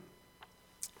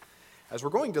as we're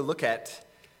going to look at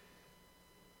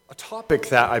a topic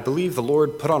that I believe the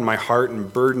Lord put on my heart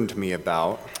and burdened me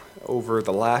about over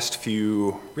the last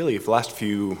few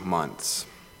months.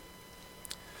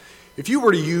 If you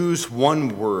were to use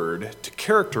one word to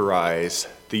characterize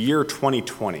the year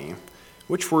 2020,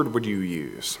 which word would you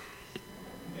use?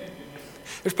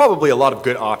 There's probably a lot of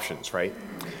good options, right?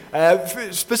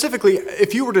 Specifically,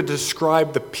 if you were to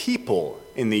describe the people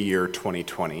in the year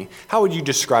 2020, how would you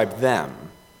describe them?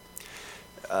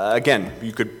 Again,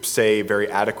 you could say very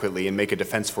adequately and make a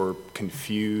defense for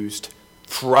confused,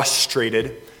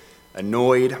 frustrated,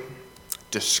 annoyed,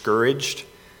 discouraged,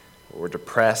 or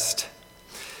depressed.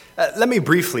 Let me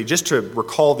briefly, just to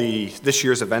recall this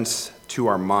year's events to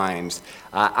our minds,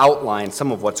 outline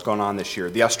some of what's gone on this year.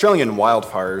 The Australian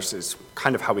wildfires is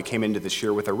kind of how we came into this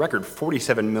year, with a record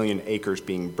 47 million acres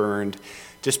being burned,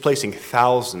 displacing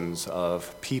thousands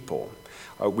of people.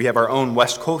 We have our own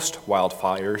West Coast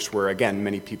wildfires, where, again,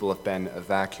 many people have been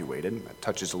evacuated. That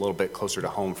touches a little bit closer to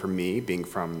home for me, being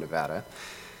from Nevada.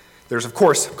 There's, of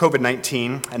course,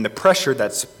 COVID-19 and the pressure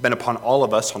that's been upon all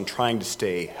of us on trying to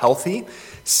stay healthy,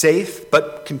 safe,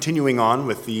 but continuing on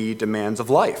with the demands of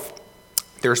life.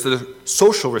 There's the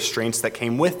social restraints that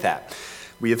came with that.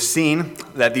 We have seen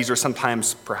that these are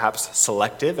sometimes perhaps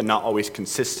selective and not always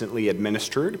consistently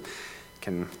administered. It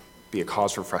can be a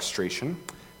cause for frustration.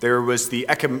 There was the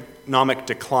economic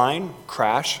decline,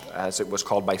 crash, as it was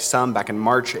called by some, back in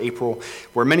March, April,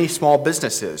 where many small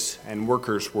businesses and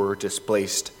workers were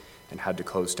displaced and had to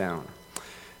close down.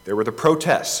 There were the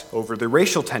protests over the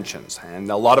racial tensions, and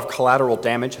a lot of collateral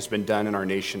damage has been done in our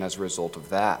nation as a result of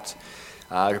that.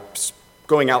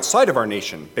 Going outside of our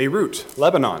nation, Beirut,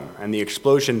 Lebanon, and the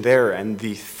explosion there, and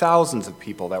the thousands of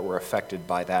people that were affected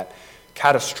by that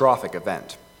catastrophic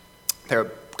event. They're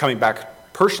coming back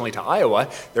personally to Iowa.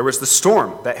 There was the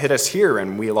storm that hit us here,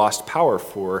 and we lost power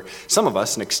for some of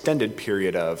us an extended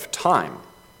period of time.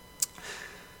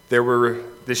 There were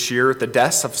this year the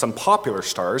deaths of some popular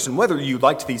stars, and whether you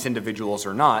liked these individuals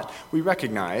or not, we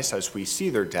recognize as we see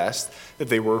their deaths that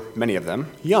they were, many of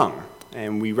them, young.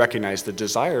 And we recognize the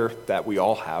desire that we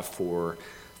all have for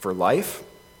life.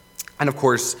 And of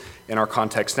course, in our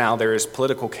context now, there is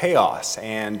political chaos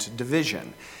and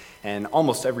division. And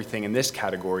almost everything in this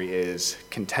category is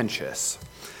contentious.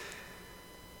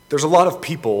 There's a lot of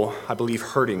people, I believe,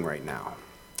 hurting right now.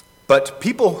 But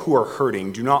people who are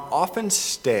hurting do not often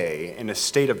stay in a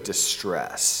state of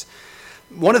distress.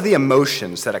 One of the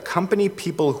emotions that accompany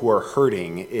people who are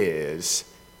hurting is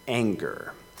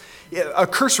anger. A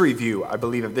cursory view, I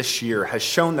believe, of this year has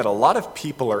shown that a lot of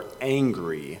people are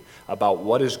angry about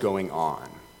what is going on.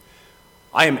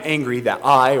 I am angry that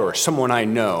I or someone I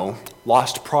know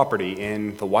lost property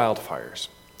in the wildfires.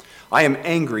 I am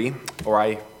angry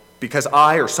because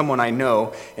I or someone I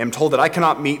know am told that I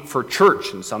cannot meet for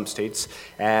church in some states,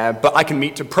 but I can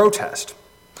meet to protest.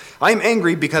 I am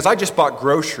angry because I just bought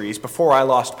groceries before I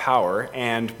lost power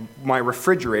and my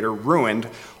refrigerator ruined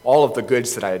all of the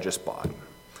goods that I had just bought.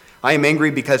 I am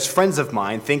angry because friends of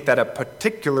mine think that a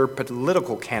particular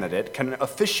political candidate can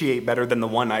officiate better than the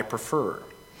one I prefer.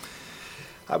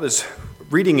 I was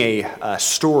reading a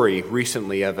story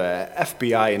recently of an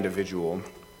FBI individual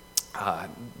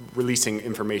releasing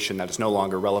information that is no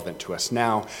longer relevant to us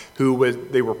now,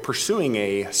 they were pursuing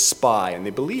a spy, and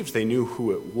they believed they knew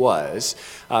who it was,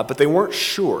 but they weren't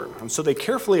sure. And so they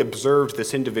carefully observed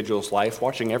this individual's life,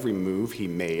 watching every move he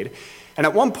made. And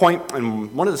at one point,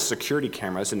 in one of the security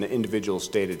cameras in the individual's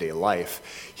day-to-day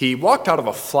life, he walked out of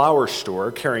a flower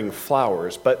store carrying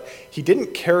flowers, but he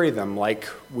didn't carry them like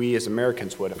we as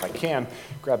Americans would. If I can,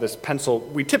 grab this pencil.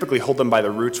 We typically hold them by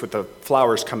the roots with the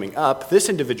flowers coming up. This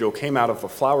individual came out of the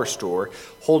flower store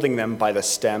holding them by the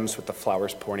stems with the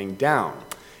flowers pointing down.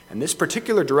 And this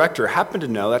particular director happened to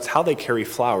know that's how they carry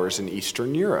flowers in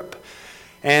Eastern Europe.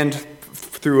 And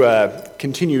through a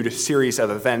continued series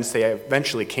of events, they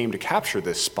eventually came to capture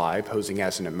this spy posing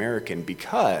as an American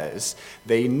because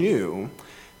they knew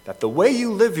that the way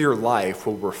you live your life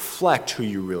will reflect who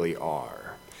you really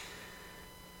are.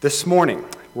 This morning,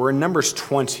 we're in Numbers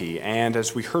 20, and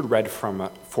as we heard read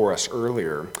for us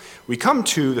earlier, we come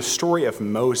to the story of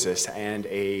Moses and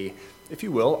a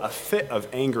fit of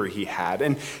anger he had.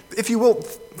 And if you will,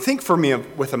 think for me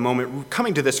with a moment,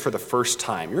 coming to this for the first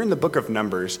time. You're in the book of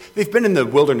Numbers. They've been in the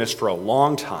wilderness for a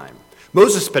long time.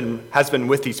 Moses has been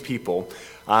with these people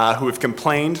who have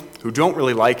complained, who don't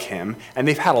really like him, and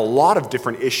they've had a lot of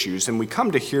different issues. And we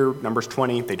come to hear Numbers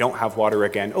 20, they don't have water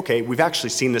again. Okay, we've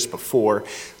actually seen this before.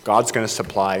 God's going to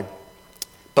supply.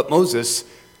 But Moses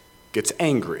gets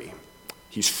angry.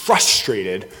 He's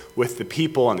frustrated with the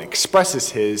people and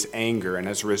expresses his anger, and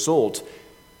as a result,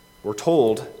 we're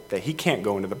told that he can't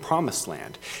go into the promised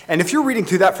land. And if you're reading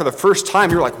through that for the first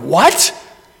time, you're like, what?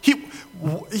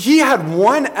 He had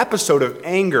one episode of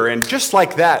anger, and just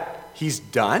like that, he's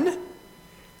done?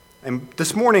 And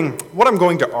this morning, what I'm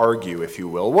going to argue, if you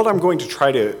will, what I'm going to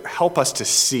try to help us to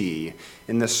see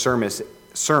in this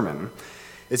sermon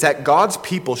is that God's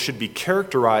people should be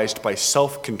characterized by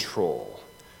self-control,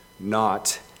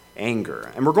 not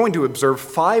anger. And we're going to observe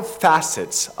 5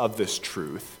 facets of this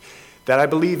truth that I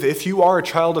believe if you are a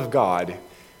child of God,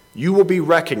 you will be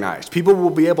recognized. People will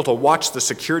be able to watch the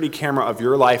security camera of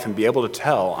your life and be able to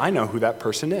tell, I know who that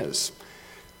person is.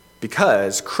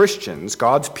 Because Christians,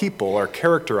 God's people, are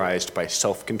characterized by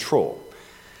self-control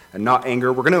and not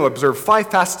anger. We're going to observe 5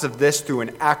 facets of this through an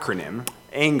acronym,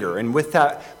 anger. And with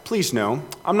that, please know,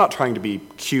 I'm not trying to be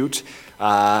cute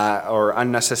or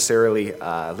unnecessarily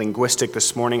linguistic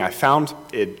this morning. I found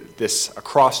this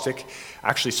acrostic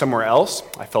actually somewhere else.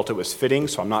 I felt it was fitting,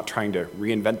 so I'm not trying to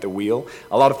reinvent the wheel.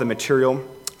 A lot of the material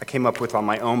I came up with on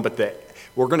my own, but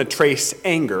we're going to trace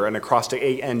anger, an acrostic,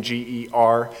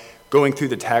 A-N-G-E-R, going through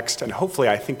the text, and hopefully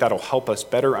I think that'll help us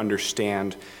better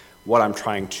understand what I'm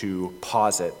trying to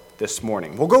posit this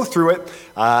morning. We'll go through it.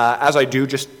 As I do,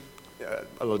 just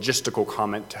a logistical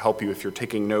comment to help you if you're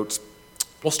taking notes.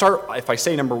 We'll start, if I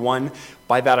say number 1,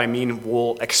 by that I mean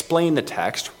we'll explain the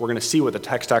text. We're going to see what the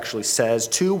text actually says.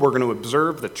 2, we're going to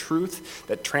observe the truth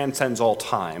that transcends all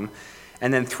time.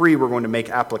 And then 3, we're going to make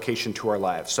application to our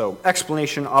lives. So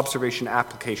explanation, observation,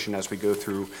 application as we go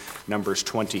through Numbers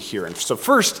 20 here. And so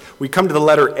first, we come to the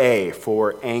letter A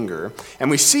for anger.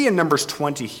 And we see in Numbers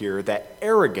 20 here that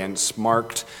arrogance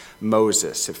marked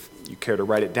Moses. If you care to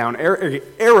write it down,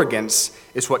 arrogance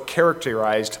is what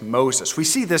characterized Moses. We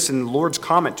see this in the Lord's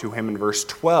comment to him in verse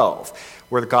 12,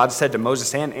 where God said to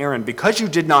Moses and Aaron, because you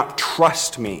did not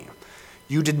trust me,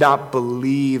 you did not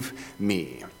believe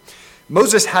me.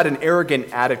 Moses had an arrogant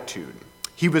attitude.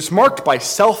 He was marked by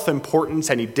self-importance,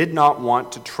 and he did not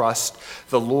want to trust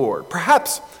the Lord.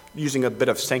 Perhaps, using a bit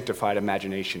of sanctified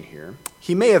imagination here,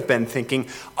 he may have been thinking,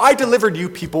 I delivered you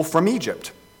people from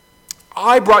Egypt.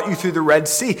 I brought you through the Red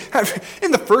Sea.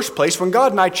 In the first place, when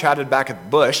God and I chatted back at the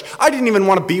bush, I didn't even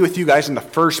want to be with you guys in the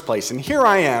first place. And here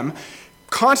I am,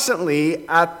 constantly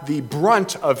at the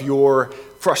brunt of your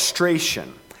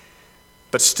frustration.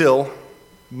 But still,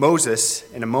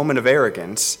 Moses, in a moment of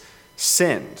arrogance,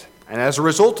 sinned. And as a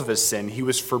result of his sin, he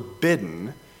was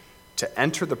forbidden to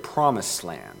enter the promised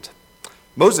land.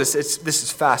 Moses, this is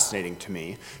fascinating to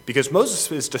me, because Moses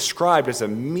is described as a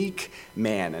meek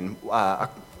man, and a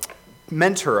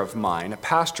mentor of mine, a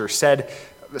pastor, said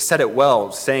it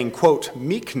well, saying, quote,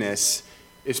 meekness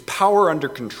is power under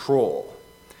control.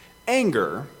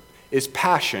 Anger is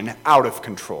passion out of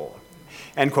control.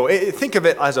 End quote. Think of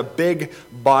it as a big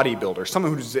bodybuilder,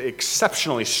 someone who's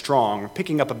exceptionally strong,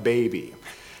 picking up a baby.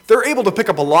 They're able to pick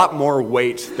up a lot more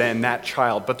weight than that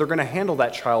child, but they're going to handle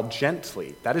that child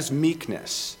gently. That is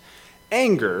meekness.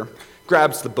 Anger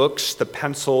grabs the books, the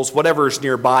pencils, whatever's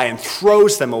nearby, and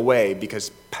throws them away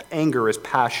because anger is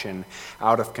passion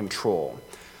out of control.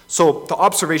 So the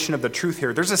observation of the truth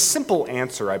here, there's a simple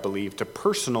answer, I believe, to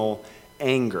personal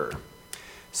anger.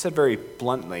 Said very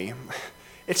bluntly,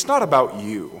 it's not about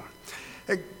you.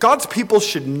 God's people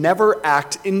should never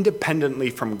act independently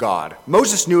from God.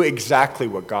 Moses knew exactly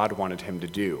what God wanted him to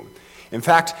do. In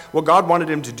fact, what God wanted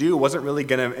him to do wasn't really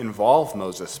going to involve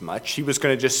Moses much. He was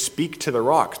going to just speak to the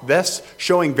rock, thus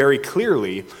showing very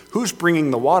clearly who's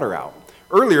bringing the water out.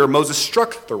 Earlier, Moses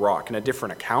struck the rock in a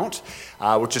different account,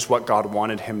 which is what God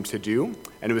wanted him to do.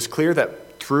 And it was clear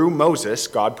that through Moses,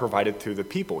 God provided through the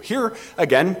people. Here,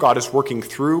 again, God is working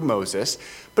through Moses,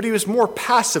 but he was more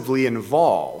passively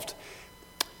involved.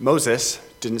 Moses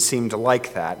didn't seem to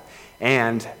like that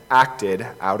and acted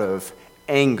out of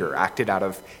anger, acted out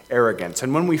of arrogance.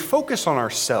 And when we focus on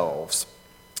ourselves,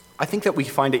 I think that we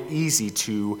find it easy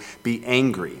to be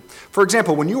angry. For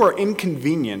example, when you are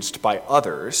inconvenienced by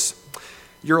others,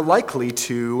 you're likely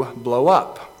to blow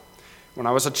up. When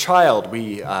I was a child,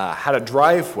 we had a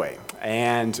driveway,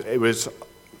 and it was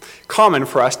common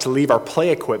for us to leave our play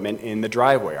equipment in the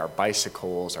driveway, our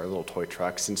bicycles, our little toy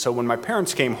trucks. And so when my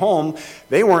parents came home,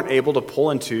 they weren't able to pull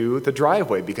into the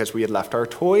driveway because we had left our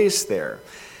toys there.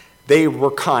 They were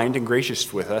kind and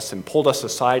gracious with us and pulled us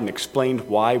aside and explained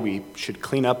why we should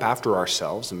clean up after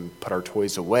ourselves and put our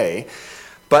toys away.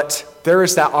 But there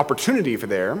is that opportunity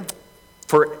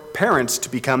for parents to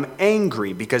become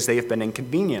angry because they have been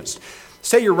inconvenienced.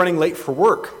 Say you're running late for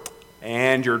work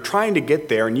and you're trying to get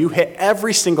there and you hit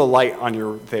every single light on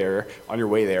your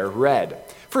way there red.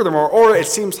 Furthermore, or it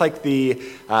seems like the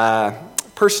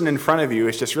person in front of you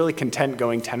is just really content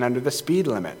going 10 under the speed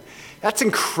limit. That's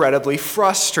incredibly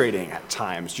frustrating at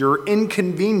times. You're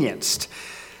inconvenienced.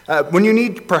 When you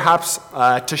need perhaps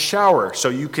to shower so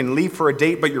you can leave for a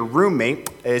date, but your roommate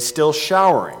is still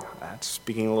showering. That's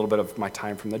speaking a little bit of my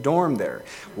time from the dorm there.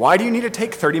 Why do you need to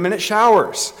take 30-minute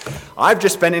showers? I've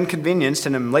just been inconvenienced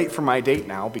and am late for my date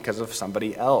now because of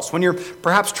somebody else. When you're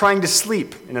perhaps trying to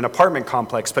sleep in an apartment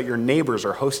complex, but your neighbors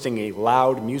are hosting a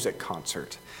loud music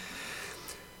concert.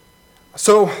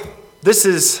 So this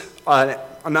is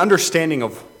an understanding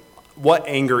of what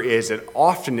anger is. It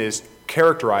often is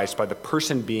characterized by the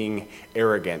person being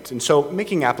arrogant. And so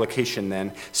making application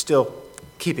then, still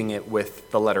keeping it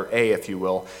with the letter A, if you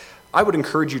will, I would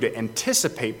encourage you to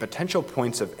anticipate potential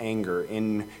points of anger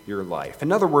in your life.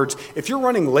 In other words, if you're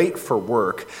running late for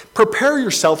work, prepare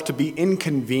yourself to be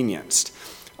inconvenienced.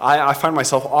 I find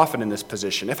myself often in this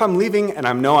position. If I'm leaving and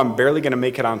I know I'm barely going to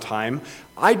make it on time,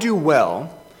 I do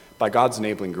well, by God's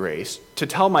enabling grace, to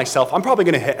tell myself, I'm probably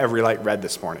going to hit every light red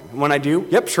this morning. And when I do,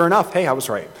 yep, sure enough, hey, I was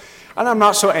right. And I'm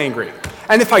not so angry.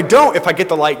 And if I don't, if I get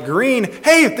the light green,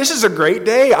 hey, this is a great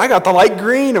day. I got the light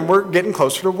green and we're getting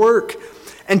closer to work.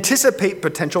 Anticipate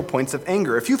potential points of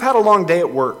anger. If you've had a long day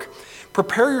at work,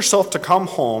 prepare yourself to come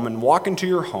home and walk into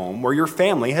your home where your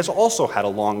family has also had a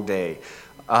long day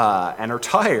and are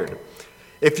tired.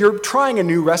 If you're trying a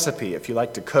new recipe, if you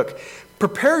like to cook,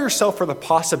 prepare yourself for the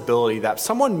possibility that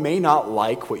someone may not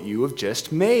like what you have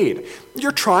just made.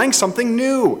 You're trying something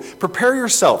new. Prepare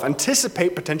yourself.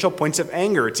 Anticipate potential points of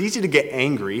anger. It's easy to get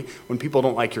angry when people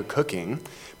don't like your cooking.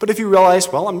 But if you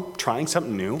realize, well, I'm trying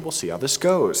something new, we'll see how this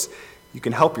goes. You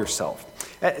can help yourself.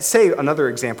 Say another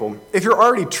example. If you're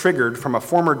already triggered from a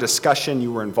former discussion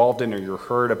you were involved in or you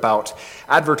heard about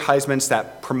advertisements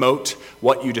that promote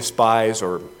what you despise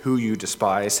or who you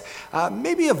despise,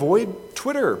 maybe avoid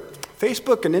Twitter,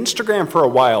 Facebook, and Instagram for a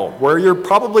while, where you're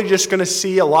probably just going to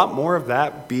see a lot more of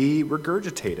that be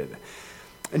regurgitated.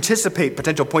 Anticipate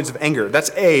potential points of anger.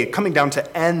 That's A. Coming down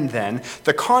to N then,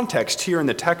 the context here in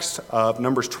the text of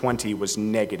Numbers 20 was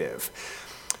negative.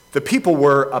 The people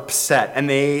were upset, and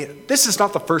this is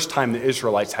not the first time the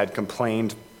Israelites had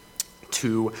complained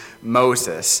to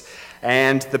Moses.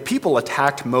 And the people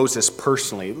attacked Moses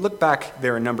personally. Look back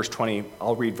there in Numbers 20.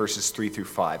 I'll read verses 3 through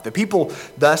 5. The people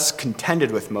thus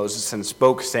contended with Moses and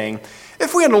spoke, saying,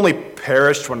 "If we had only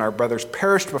perished when our brothers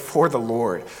perished before the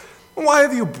Lord, why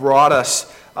have you brought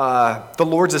us, the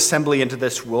Lord's assembly, into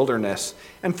this wilderness,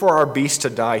 and for our beasts to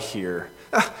die here?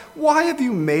 Why have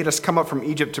you made us come up from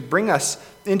Egypt to bring us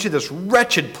into this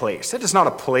wretched place? It is not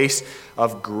a place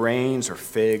of grains or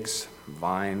figs,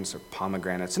 vines or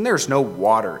pomegranates, and there's no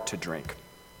water to drink."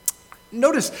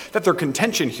 Notice that their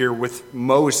contention here with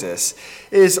Moses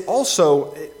is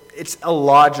also, it's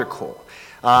illogical.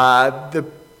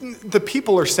 The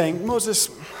people are saying, "Moses,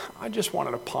 I just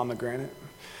wanted a pomegranate.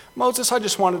 Moses, I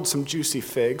just wanted some juicy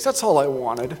figs. That's all I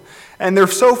wanted." And they're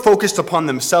so focused upon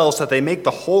themselves that they make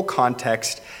the whole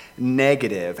context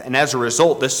negative. And as a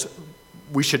result,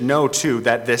 we should know, too,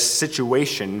 that this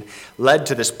situation led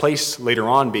to this place later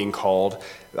on being called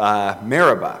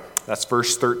Meribah. That's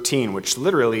verse 13, which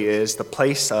literally is the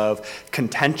place of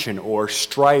contention or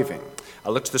striving. I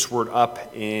looked this word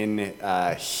up in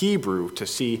Hebrew to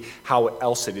see how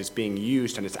else it is being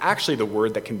used, and it's actually the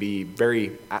word that can be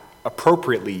very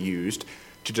appropriately used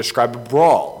to describe a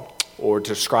brawl or to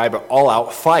describe an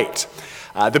all-out fight.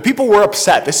 The people were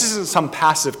upset. This isn't some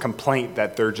passive complaint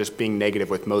that they're just being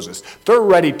negative with Moses. They're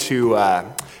ready to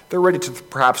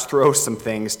perhaps throw some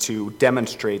things to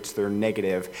demonstrate their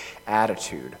negative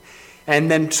attitude.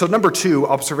 And then, so number 2,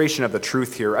 observation of the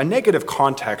truth here. A negative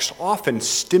context often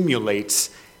stimulates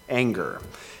anger.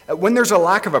 When there's a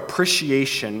lack of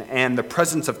appreciation and the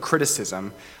presence of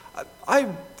criticism, I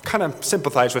kind of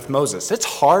sympathize with Moses. It's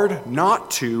hard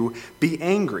not to be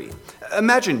angry.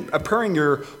 Imagine preparing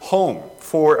your home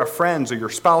for a friend's or your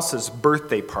spouse's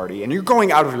birthday party, and you're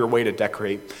going out of your way to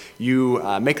decorate. You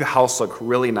make the house look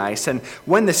really nice, and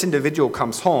when this individual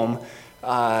comes home,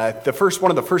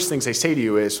 one of the first things they say to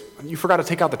you is, "You forgot to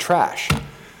take out the trash."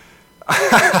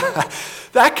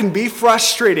 That can be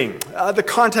frustrating. The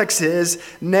context is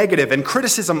negative, and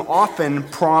criticism often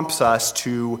prompts us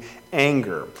to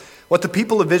anger. What the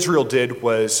people of Israel did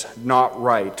was not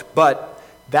right, but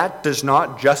that does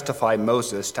not justify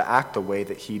Moses to act the way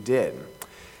that he did.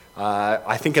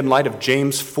 I think in light of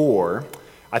James 4,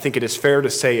 I think it is fair to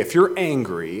say if you're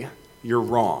angry, you're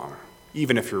wrong,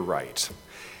 even if you're right.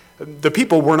 The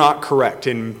people were not correct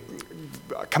in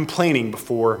complaining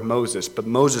before Moses, but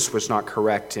Moses was not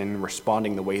correct in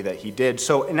responding the way that he did.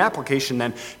 So in application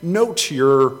then, note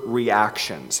your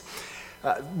reactions.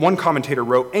 One commentator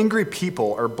wrote, "Angry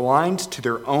people are blind to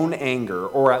their own anger,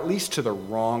 or at least to the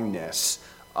wrongness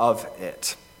of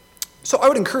it. So I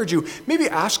would encourage you, maybe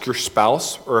ask your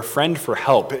spouse or a friend for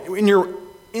help. When you're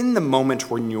in the moment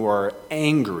when you are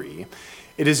angry,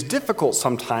 it is difficult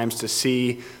sometimes to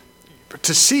see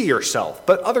yourself,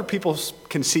 but other people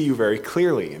can see you very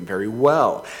clearly and very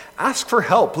well. Ask for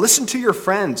help. Listen to your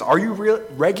friends. Are you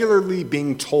regularly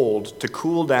being told to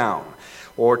cool down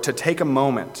or to take a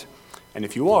moment? And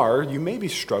if you are, you may be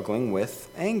struggling with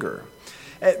anger.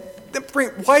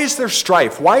 Why is there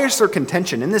strife? Why is there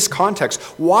contention? In this context,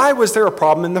 why was there a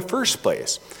problem in the first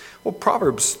place? Well,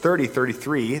 Proverbs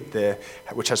 30:33,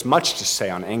 which has much to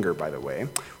say on anger, by the way,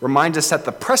 reminds us that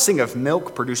the pressing of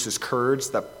milk produces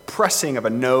curds, the pressing of a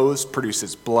nose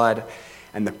produces blood,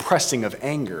 and the pressing of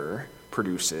anger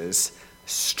produces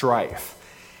strife.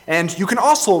 And you can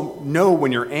also know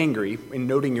when you're angry in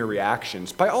noting your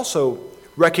reactions by also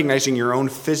recognizing your own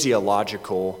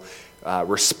physiological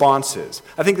responses.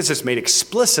 I think this is made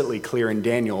explicitly clear in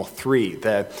Daniel 3.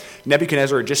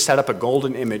 Nebuchadnezzar had just set up a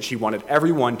golden image. He wanted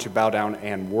everyone to bow down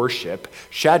and worship.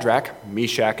 Shadrach,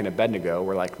 Meshach, and Abednego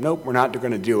were like, nope, we're not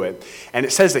going to do it. And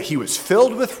it says that he was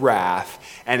filled with wrath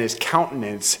and his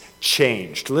countenance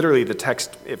changed. Literally, the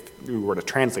text, if we were to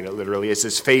translate it literally, is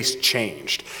his face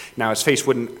changed. Now, his face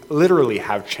wouldn't literally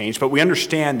have changed, but we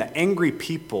understand that angry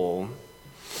people,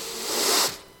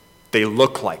 they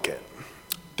look like it.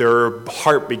 Their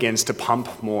heart begins to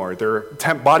pump more. Their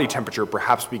body temperature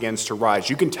perhaps begins to rise.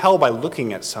 You can tell by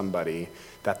looking at somebody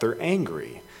that they're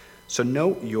angry. So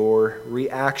note your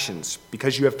reactions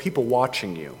because you have people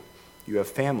watching you. You have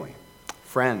family,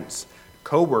 friends,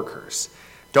 co-workers.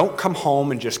 Don't come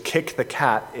home and just kick the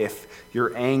cat if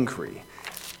you're angry.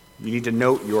 You need to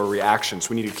note your reactions.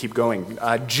 We need to keep going.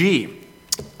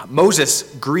 Moses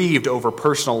grieved over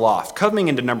personal loss. Coming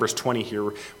into Numbers 20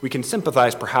 here, we can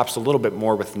sympathize perhaps a little bit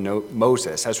more with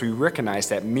Moses as we recognize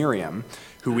that Miriam,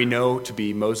 who we know to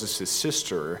be Moses'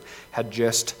 sister, had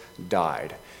just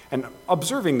died. And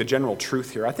observing the general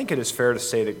truth here, I think it is fair to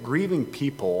say that grieving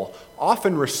people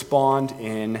often respond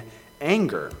in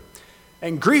anger.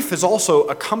 And grief is also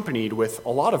accompanied with a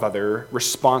lot of other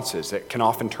responses. It can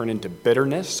often turn into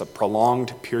bitterness, a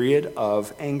prolonged period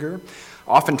of anger.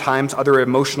 Oftentimes, other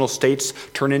emotional states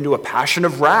turn into a passion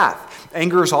of wrath.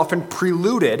 Anger is often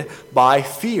preluded by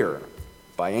fear,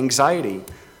 by anxiety,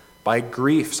 by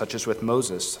grief, such as with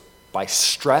Moses, by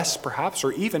stress, perhaps,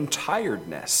 or even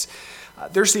tiredness.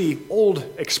 There's the old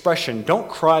expression, don't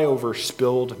cry over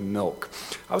spilled milk.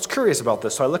 I was curious about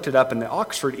this, so I looked it up, and the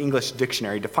Oxford English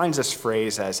Dictionary defines this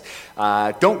phrase as,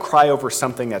 don't cry over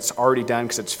something that's already done,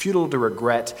 because it's futile to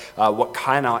regret what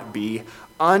cannot be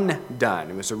undone.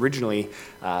 It was originally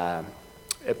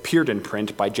appeared in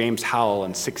print by James Howell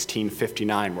in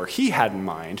 1659, where he had in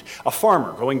mind a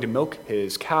farmer going to milk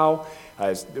his cow.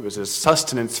 It was his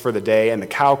sustenance for the day, and the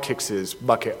cow kicks his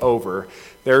bucket over.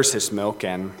 There's his milk,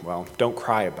 and, well, don't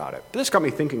cry about it. But this got me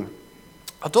thinking,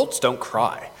 adults don't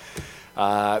cry.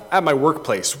 At my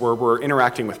workplace, where we're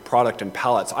interacting with product and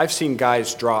pallets, I've seen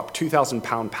guys drop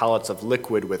 2,000-pound pallets of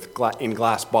liquid in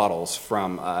glass bottles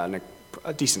from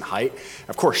a decent height,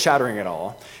 of course shattering it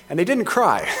all, and they didn't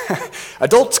cry.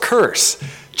 Adults curse,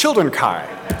 children cry.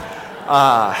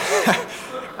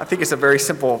 I think it's a very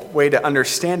simple way to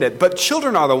understand it, but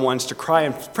children are the ones to cry,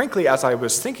 and frankly, as I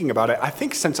was thinking about it, I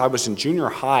think since I was in junior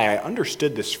high, I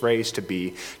understood this phrase to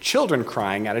be children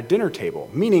crying at a dinner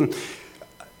table, meaning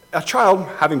a child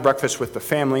having breakfast with the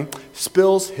family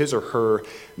spills his or her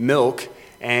milk,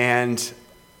 and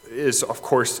of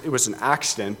course, it was an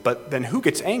accident, but then who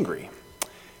gets angry?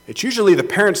 It's usually the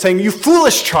parent saying, "You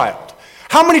foolish child!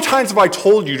 How many times have I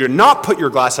told you to not put your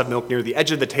glass of milk near the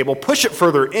edge of the table, push it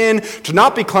further in, to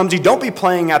not be clumsy, don't be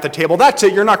playing at the table. That's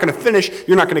it, you're not going to finish,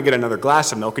 you're not going to get another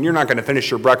glass of milk, and you're not going to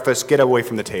finish your breakfast, get away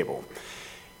from the table."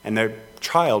 And the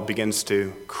child begins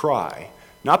to cry,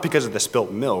 not because of the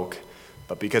spilt milk,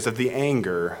 but because of the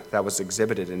anger that was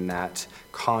exhibited in that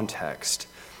context.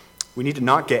 We need to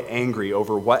not get angry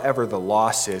over whatever the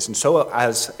loss is. And so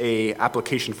as a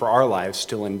application for our lives,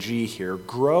 still in G here,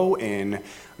 grow in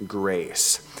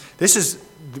grace. This is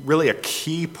really a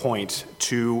key point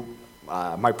to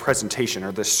my presentation,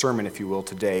 or this sermon, if you will,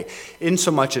 today, in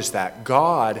so much as that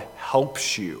God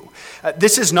helps you.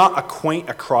 This is not a quaint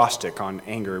acrostic on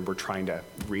anger we're trying to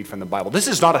read from the Bible. This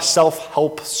is not a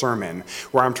self-help sermon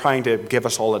where I'm trying to give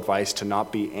us all advice to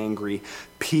not be angry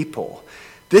people.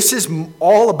 This is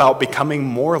all about becoming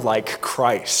more like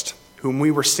Christ, whom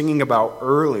we were singing about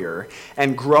earlier,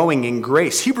 and growing in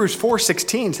grace. Hebrews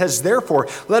 4:16 says, "Therefore,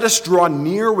 let us draw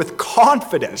near with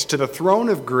confidence to the throne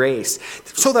of grace,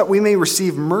 so that we may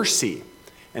receive mercy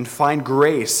and find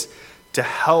grace to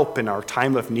help in our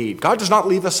time of need. God does not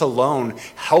leave us alone,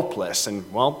 helpless, and,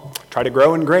 try to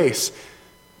grow in grace.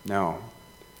 No,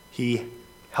 he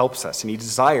helps us, and he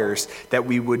desires that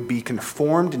we would be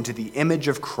conformed into the image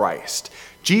of Christ.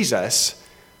 Jesus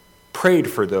prayed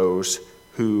for those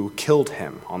who killed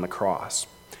him on the cross.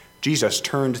 Jesus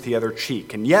turned the other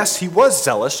cheek. And yes, he was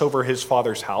zealous over his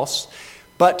Father's house,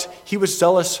 but he was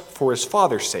zealous for his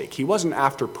Father's sake. He wasn't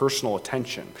after personal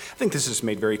attention. I think this is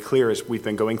made very clear as we've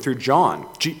been going through John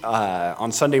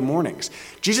on Sunday mornings.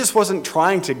 Jesus wasn't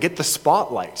trying to get the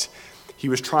spotlight. He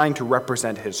was trying to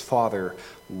represent his Father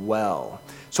well.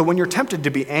 So when you're tempted to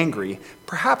be angry,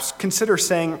 perhaps consider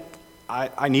saying,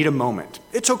 I need a moment.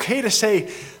 It's okay to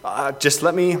say, just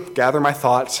let me gather my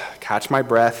thoughts, catch my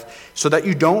breath, so that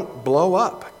you don't blow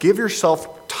up. Give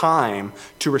yourself time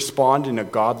to respond in a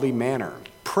godly manner.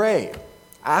 Pray.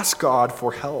 Ask God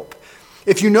for help.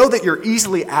 If you know that you're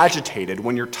easily agitated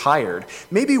when you're tired,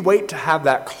 maybe wait to have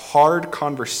that hard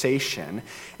conversation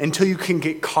until you can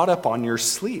get caught up on your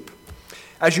sleep.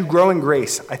 As you grow in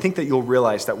grace, I think that you'll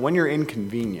realize that when you're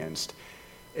inconvenienced,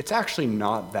 it's actually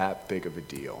not that big of a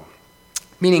deal.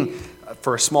 Meaning,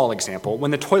 for a small example,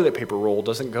 when the toilet paper roll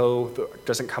doesn't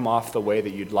come off the way that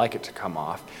you'd like it to come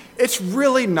off, it's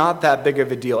really not that big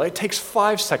of a deal. It takes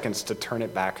 5 seconds to turn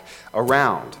it back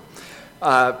around.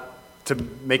 To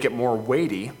make it more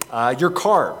weighty, your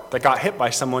car that got hit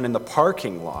by someone in the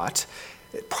parking lot,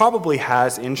 it probably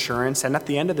has insurance, and at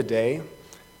the end of the day,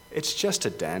 it's just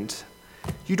a dent.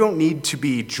 You don't need to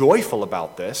be joyful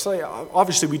about this.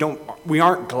 Obviously, we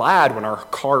aren't glad when our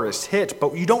car is hit,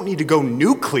 but you don't need to go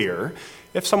nuclear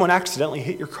if someone accidentally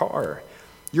hit your car.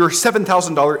 Your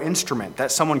 $7,000 instrument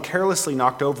that someone carelessly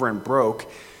knocked over and broke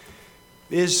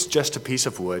is just a piece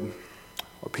of wood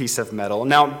or piece of metal.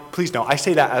 Now, please know, I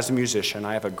say that as a musician.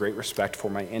 I have a great respect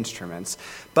for my instruments.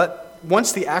 But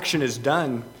once the action is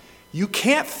done, you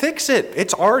can't fix it.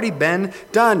 It's already been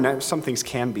done. Now, some things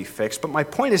can be fixed, but my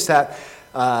point is that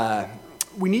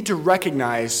we need to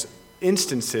recognize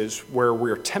instances where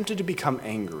we're tempted to become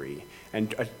angry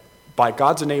and by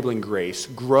God's enabling grace,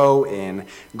 grow in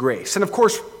grace. And of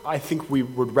course, I think we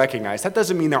would recognize that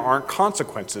doesn't mean there aren't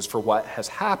consequences for what has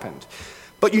happened.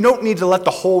 But you don't need to let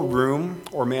the whole room,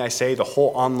 or may I say the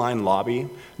whole online lobby,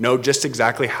 know just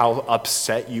exactly how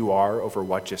upset you are over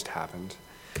what just happened.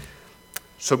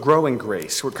 So grow in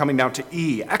grace. We're coming down to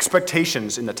E.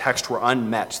 Expectations in the text were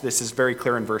unmet. This is very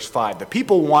clear in verse 5. The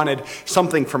people wanted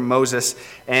something from Moses,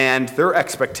 and their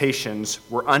expectations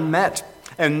were unmet.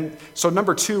 And so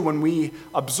number 2, when we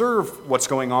observe what's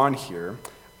going on here,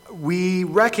 we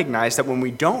recognize that when we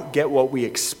don't get what we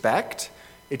expect,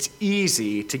 it's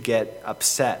easy to get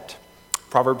upset.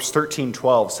 Proverbs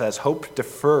 13:12 says, "Hope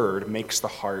deferred makes the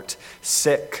heart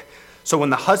sick." So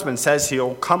when the husband says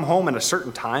he'll come home at a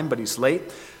certain time, but he's late,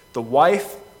 the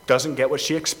wife doesn't get what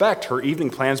she expects. Her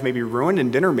evening plans may be ruined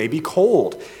and dinner may be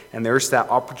cold. And there's that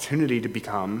opportunity to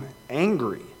become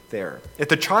angry there. If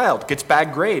the child gets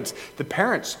bad grades, the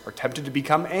parents are tempted to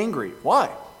become angry. Why?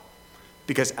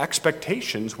 Because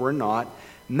expectations were not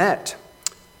met.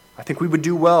 I think we would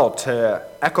do well to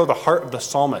echo the heart of the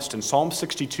psalmist in Psalm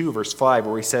 62, verse 5,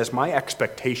 where he says, "My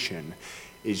expectation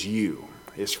is you."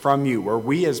 Is from you, where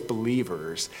we as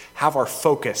believers have our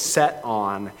focus set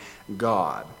on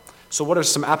God. So what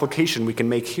is some application we can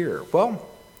make here? Well,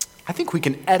 I think we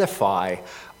can edify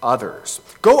others.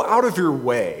 Go out of your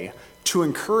way to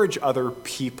encourage other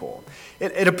people.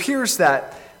 It appears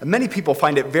that many people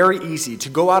find it very easy to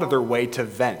go out of their way to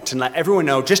vent and let everyone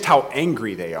know just how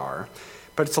angry they are.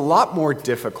 But it's a lot more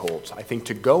difficult, I think,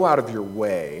 to go out of your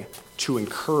way to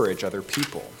encourage other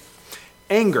people.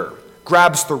 Anger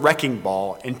grabs the wrecking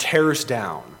ball and tears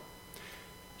down.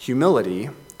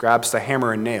 Humility grabs the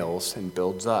hammer and nails and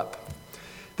builds up.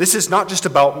 This is not just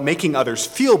about making others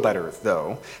feel better,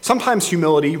 though. Sometimes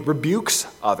humility rebukes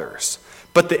others.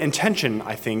 But the intention,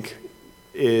 I think,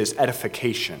 is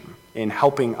edification in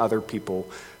helping other people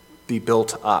be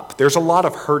built up. There's a lot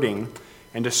of hurting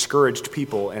and discouraged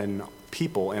people in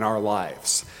our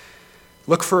lives.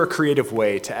 Look for a creative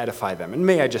way to edify them. And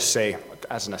may I just say,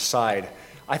 as an aside,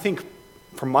 I think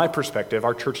from my perspective,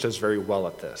 our church does very well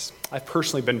at this. I've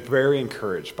personally been very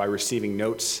encouraged by receiving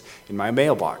notes in my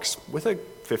mailbox with a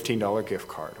 $15 gift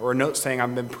card, or a note saying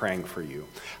I've been praying for you.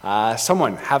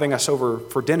 Someone having us over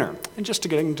for dinner, and just to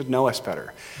getting to know us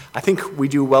better. I think we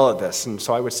do well at this, and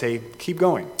so I would say keep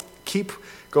going. Keep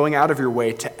going out of your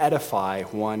way to edify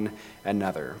one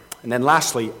another. And then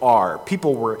lastly, the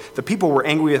people were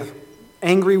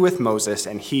angry with Moses,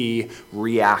 and he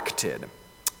reacted.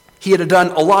 He had done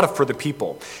a lot for the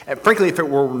people. And frankly, if it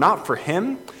were not for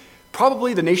him,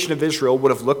 probably the nation of Israel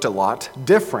would have looked a lot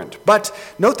different. But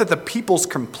note that the people's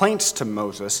complaints to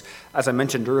Moses, as I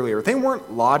mentioned earlier, they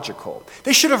weren't logical.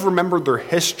 They should have remembered their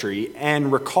history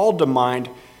and recalled to mind,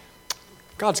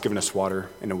 God's given us water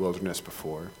in the wilderness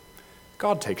before.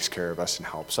 God takes care of us and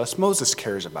helps us. Moses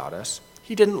cares about us.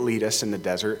 He didn't lead us in the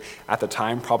desert at the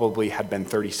time, probably had been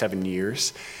 37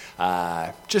 years,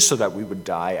 just so that we would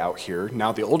die out here.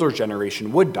 Now the older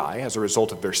generation would die as a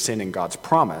result of their sin and God's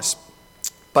promise.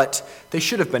 But they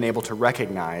should have been able to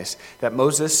recognize that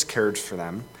Moses cared for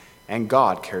them and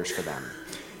God cares for them.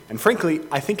 And frankly,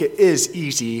 I think it is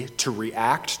easy to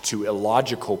react to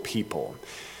illogical people.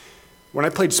 When I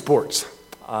played sports,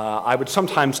 I would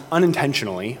sometimes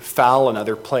unintentionally foul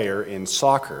another player in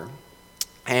soccer.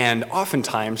 And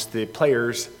oftentimes the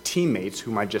player's teammates,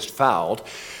 whom I just fouled,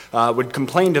 would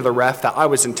complain to the ref that I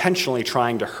was intentionally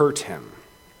trying to hurt him.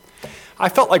 I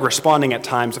felt like responding at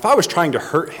times. If I was trying to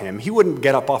hurt him, he wouldn't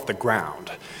get up off the ground.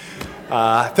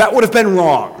 That would have been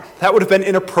wrong. That would have been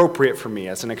inappropriate for me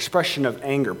as an expression of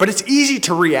anger. But it's easy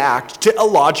to react to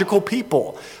illogical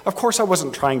people. Of course, I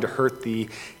wasn't trying to hurt the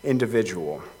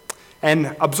individual.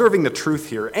 And observing the truth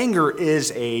here, anger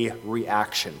is a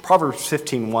reaction. Proverbs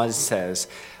 15:1 says,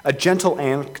 "A gentle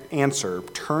answer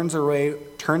turns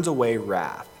away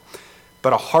wrath,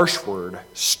 but a harsh word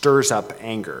stirs up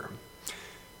anger."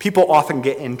 People often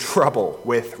get in trouble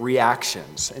with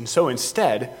reactions, and so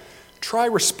instead, try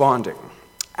responding.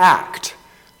 Act,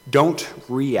 don't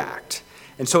react.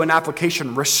 And so in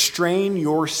application, restrain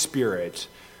your spirit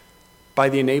by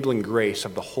the enabling grace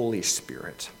of the Holy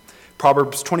Spirit.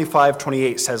 Proverbs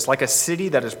 25:28 says, "Like a city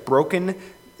that is broken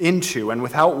into and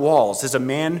without walls is a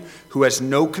man who has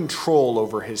no control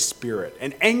over his spirit."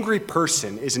 An angry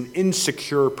person is an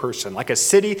insecure person. Like a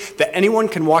city that anyone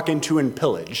can walk into and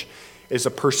pillage is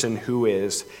a person who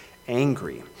is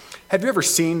angry. Have you ever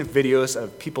seen videos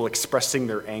of people expressing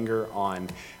their anger on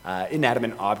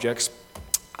inanimate objects?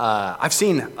 I've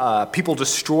seen people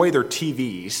destroy their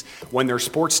TVs when their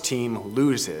sports team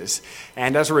loses,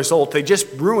 and as a result, they just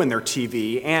ruin their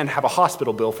TV and have a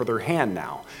hospital bill for their hand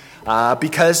now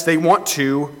because they want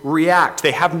to react.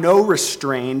 They have no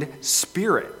restrained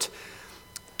spirit.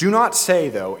 Do not say,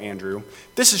 though, Andrew,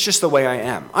 "This is just the way I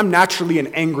am. I'm naturally an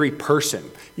angry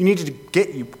person. You need to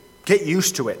get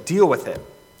used to it, deal with it."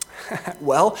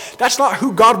 Well, that's not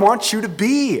who God wants you to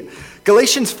be.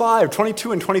 Galatians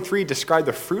 5:22 and 23 describe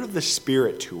the fruit of the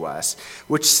Spirit to us,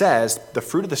 which says the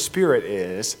fruit of the Spirit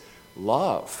is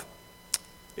love.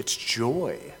 It's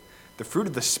joy. The fruit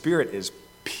of the Spirit is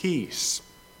peace.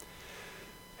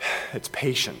 It's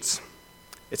patience.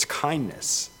 It's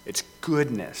kindness. It's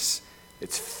goodness.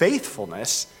 It's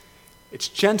faithfulness. It's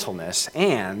gentleness.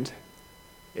 And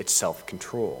it's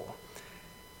self-control.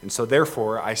 And so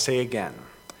therefore, I say again,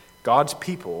 God's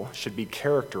people should be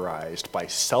characterized by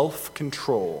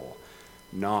self-control,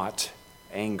 not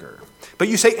anger. But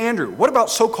you say, Andrew, what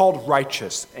about so-called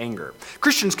righteous anger?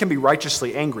 Christians can be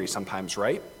righteously angry sometimes,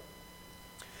 right?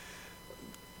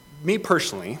 Me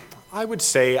personally, I would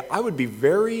say I would be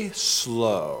very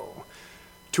slow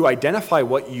to identify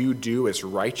what you do as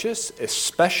righteous,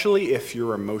 especially if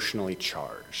you're emotionally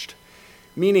charged.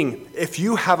 Meaning, if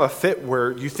you have a fit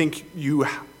where you think you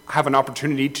have an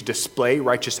opportunity to display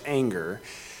righteous anger,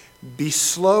 be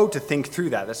slow to think through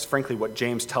that. That's frankly what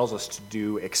James tells us to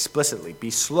do explicitly.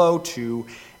 Be slow to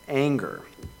anger.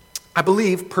 I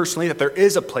believe personally that there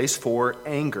is a place for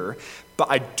anger,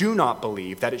 but I do not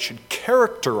believe that it should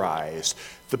characterize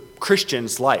the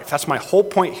Christian's life. That's my whole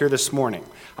point here this morning.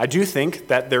 I do think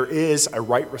that there is a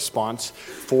right response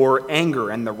for anger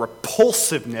and the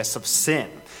repulsiveness of sin.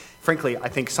 Frankly, I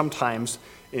think sometimes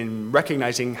in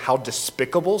recognizing how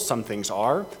despicable some things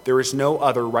are, there is no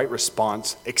other right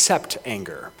response except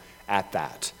anger at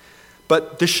that.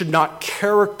 But this should not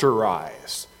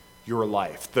characterize your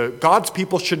life. God's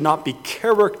people should not be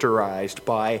characterized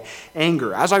by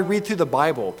anger. As I read through the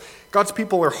Bible, God's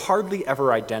people are hardly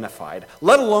ever identified,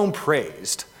 let alone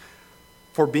praised,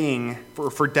 for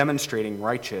demonstrating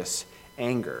righteous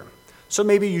anger. So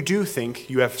maybe you do think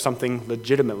you have something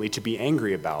legitimately to be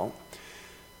angry about,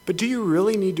 but do you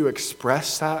really need to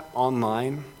express that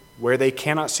online where they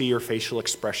cannot see your facial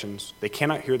expressions, they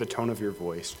cannot hear the tone of your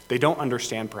voice, they don't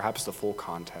understand perhaps the full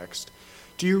context?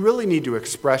 Do you really need to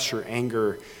express your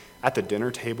anger at the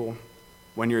dinner table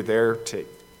when you're there to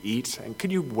eat? And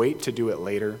could you wait to do it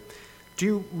later? Do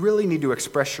you really need to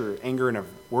express your anger in a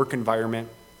work environment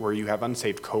where you have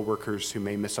unsaved coworkers who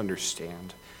may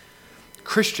misunderstand?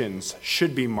 Christians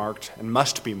should be marked and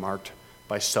must be marked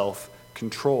by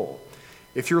self-control.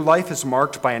 If your life is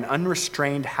marked by an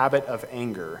unrestrained habit of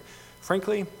anger,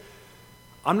 frankly,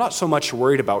 I'm not so much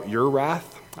worried about your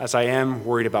wrath as I am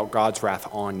worried about God's wrath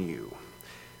on you.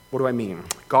 What do I mean?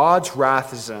 God's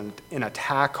wrath is an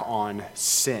attack on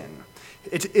sin.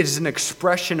 It is an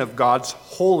expression of God's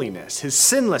holiness, his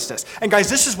sinlessness. And guys,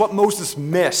 this is what Moses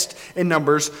missed in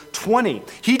Numbers 20.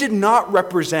 He did not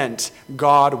represent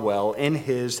God well in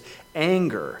his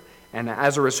anger. And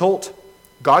as a result,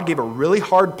 God gave a really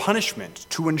hard punishment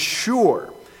to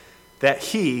ensure that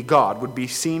he, God, would be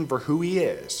seen for who he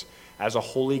is, as a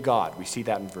holy God. We see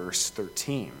that in verse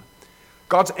 13.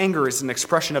 God's anger is an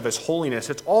expression of his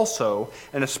holiness. It's also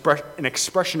an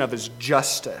expression of his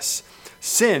justice.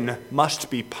 Sin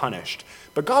must be punished.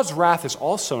 But God's wrath is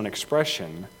also an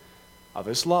expression of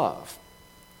his love.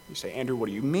 You say, Andrew, what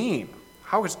do you mean?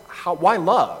 Why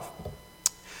love?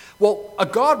 Well, a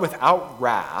God without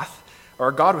wrath, or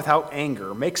a God without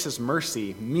anger, makes his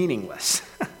mercy meaningless.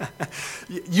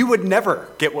 You would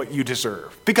never get what you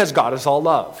deserve, because God is all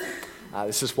love.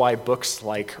 This is why books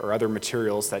or other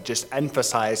materials that just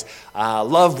emphasize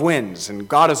love wins, and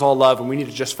God is all love, and we need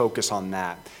to just focus on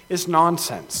that, is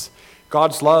nonsense.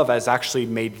 God's love has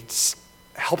actually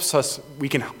helps us, we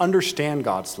can understand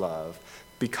God's love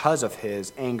because of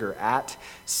his anger at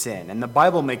sin. And the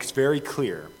Bible makes very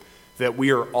clear that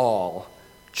we are all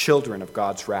children of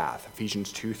God's wrath,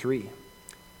 Ephesians 2:3.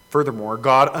 Furthermore,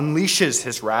 God unleashes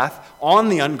his wrath on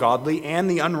the ungodly and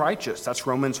the unrighteous. That's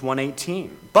Romans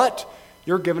 1:18. But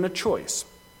you're given a choice.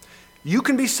 You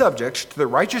can be subject to the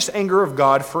righteous anger of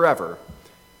God forever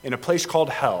in a place called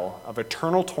hell of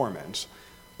eternal torment,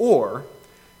 or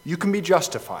you can be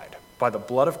justified by the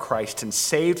blood of Christ and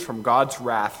saved from God's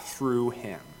wrath through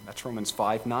him. That's Romans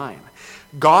 5:9.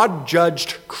 God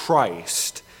judged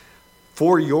Christ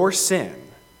for your sin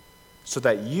so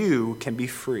that you can be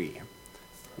free.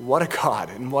 What a God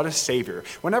and what a Savior.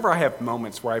 Whenever I have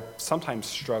moments where I sometimes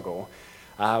struggle,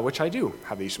 which I do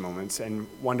have these moments, and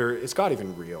wonder, is God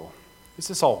even real? Is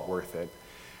this all worth it?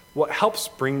 What helps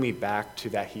bring me back to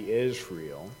that he is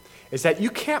real is that you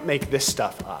can't make this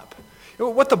stuff up.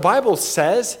 What the Bible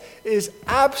says is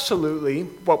absolutely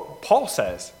what Paul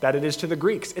says that it is to the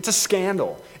Greeks. It's a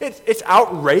scandal. It's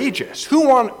outrageous. Who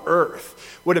on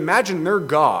earth would imagine their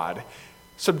God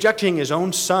subjecting his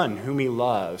own son, whom he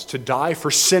loves, to die for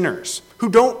sinners who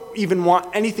don't even want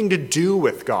anything to do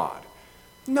with God?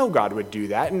 No God would do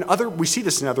that. We see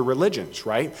this in other religions,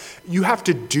 right? You have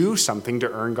to do something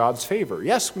to earn God's favor.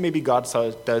 Yes, maybe God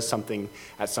does something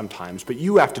at some times, but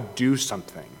you have to do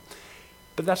something.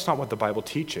 But that's not what the Bible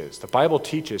teaches. The Bible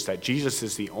teaches that Jesus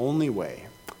is the only way.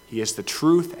 He is the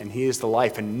truth and he is the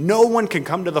life, and no one can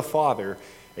come to the Father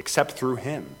except through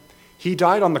him. He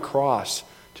died on the cross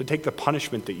to take the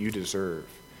punishment that you deserve.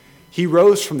 He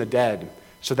rose from the dead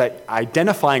so that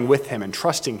identifying with him and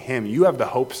trusting him, you have the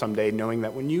hope someday knowing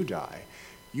that when you die,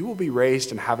 you will be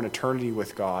raised and have an eternity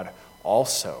with God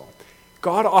also.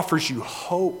 God offers you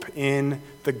hope in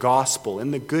the gospel,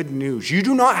 in the good news. You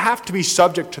do not have to be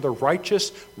subject to the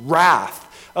righteous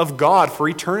wrath of God for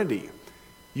eternity.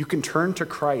 You can turn to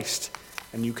Christ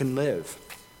and you can live.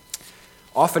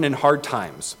 Often in hard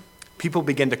times, people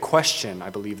begin to question, I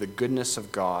believe, the goodness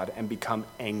of God and become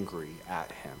angry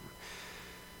at him.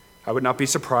 I would not be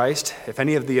surprised if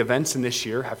any of the events in this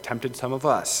year have tempted some of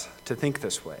us to think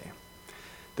this way.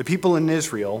 The people in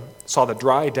Israel saw the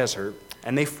dry desert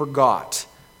and they forgot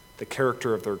the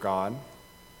character of their God,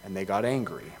 and they got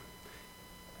angry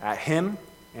at him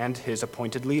and his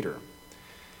appointed leader.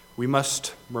 We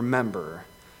must remember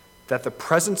that the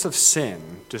presence of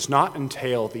sin does not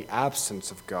entail the absence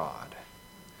of God.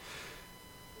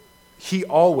 He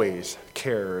always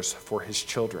cares for his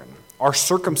children. Our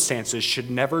circumstances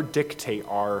should never dictate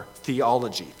our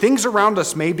theology. Things around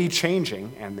us may be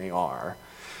changing, and they are,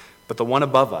 but the one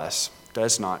above us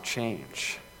does not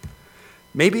change.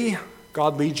 Maybe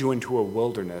God leads you into a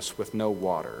wilderness with no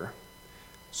water,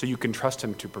 so you can trust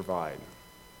him to provide.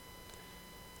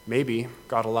 Maybe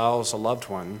God allows a loved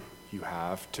one you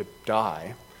have to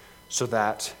die so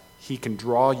that he can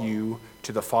draw you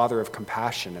to the Father of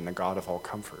compassion and the God of all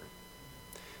comfort.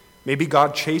 Maybe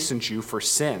God chastens you for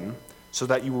sin so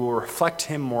that you will reflect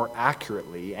him more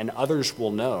accurately and others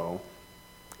will know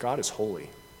God is holy.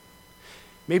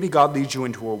 Maybe God leads you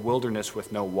into a wilderness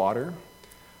with no water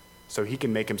so he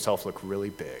can make himself look really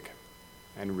big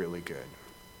and really good.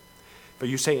 But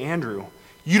you say, Andrew,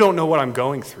 you don't know what I'm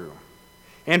going through.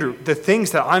 Andrew, the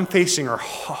things that I'm facing are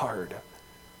hard.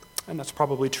 And that's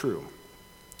probably true.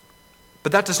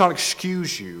 But that does not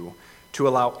excuse you to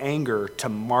allow anger to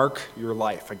mark your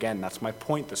life. Again, that's my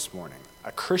point this morning.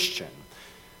 A Christian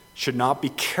should not be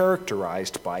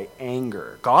characterized by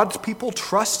anger. God's people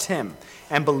trust him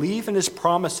and believe in his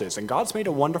promises. And God's made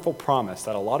a wonderful promise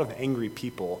that a lot of angry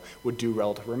people would do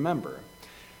well to remember.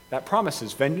 that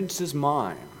promises, vengeance is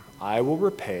mine, I will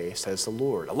repay, says the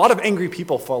Lord. A lot of angry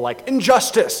people feel like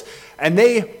injustice, and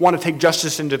they want to take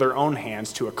justice into their own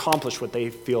hands to accomplish what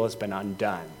they feel has been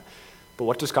undone. But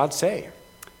what does God say?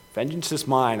 Vengeance is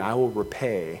mine, I will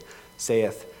repay,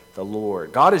 saith the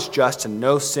Lord. God is just, and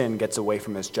no sin gets away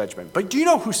from his judgment. But do you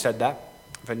know who said that?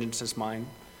 Vengeance is mine,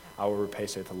 I will repay,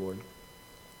 saith the Lord.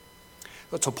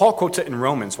 So Paul quotes it in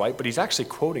Romans, right? But he's actually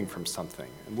quoting from something.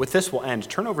 And with this, we'll end.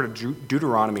 Turn over to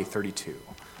Deuteronomy 32.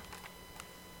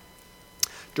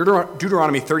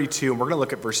 Deuteronomy 32, and we're going to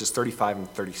look at verses 35 and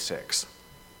 36.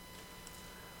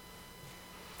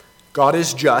 God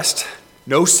is just.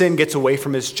 No sin gets away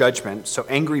from his judgment, so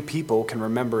angry people can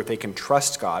remember they can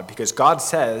trust God, because God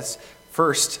says,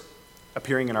 first,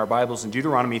 appearing in our Bibles in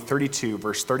Deuteronomy 32,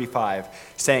 verse 35,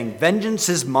 saying, vengeance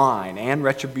is mine and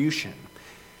retribution.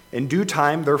 In due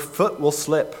time their foot will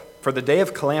slip, for the day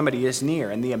of calamity is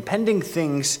near, and the impending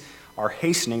things are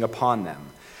hastening upon them.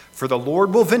 For the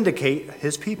Lord will vindicate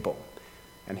his people,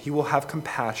 and he will have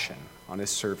compassion on his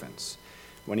servants,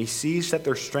 when he sees that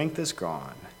their strength is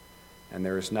gone, and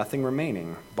there is nothing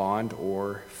remaining, bond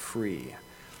or free.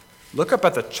 Look up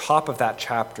at the top of that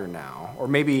chapter now, or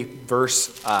maybe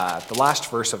the last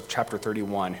verse of chapter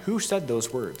 31. Who said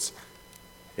those words?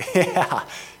 Yeah,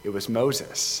 it was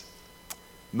Moses.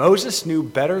 Moses knew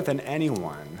better than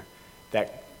anyone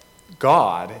that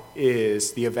God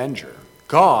is the avenger.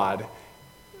 God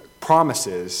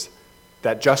promises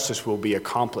that justice will be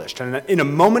accomplished. And in a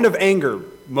moment of anger,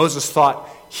 Moses thought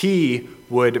he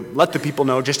would let the people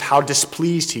know just how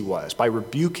displeased he was by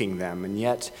rebuking them, and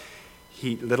yet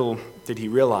little did he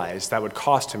realize that would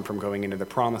cost him from going into the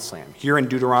promised land. Here in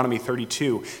Deuteronomy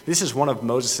 32, this is one of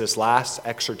Moses' last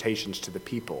exhortations to the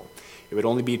people. It would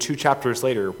only be 2 chapters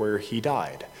later where he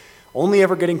died, only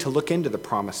ever getting to look into the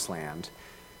promised land,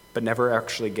 but never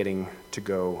actually getting to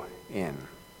go in.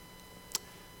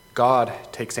 God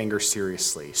takes anger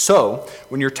seriously. So,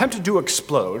 when you're tempted to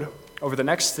explode over the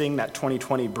next thing that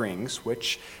 2020 brings,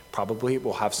 which probably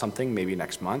will have something maybe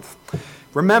next month,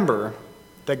 remember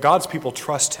that God's people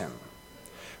trust him.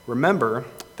 Remember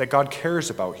that God cares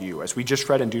about you, as we just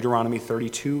read in Deuteronomy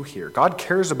 32 here. God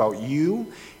cares about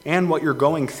you and what you're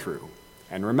going through.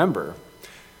 And remember,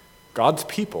 God's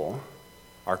people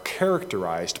are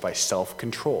characterized by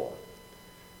self-control,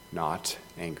 not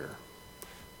anger.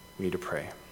 We need to pray.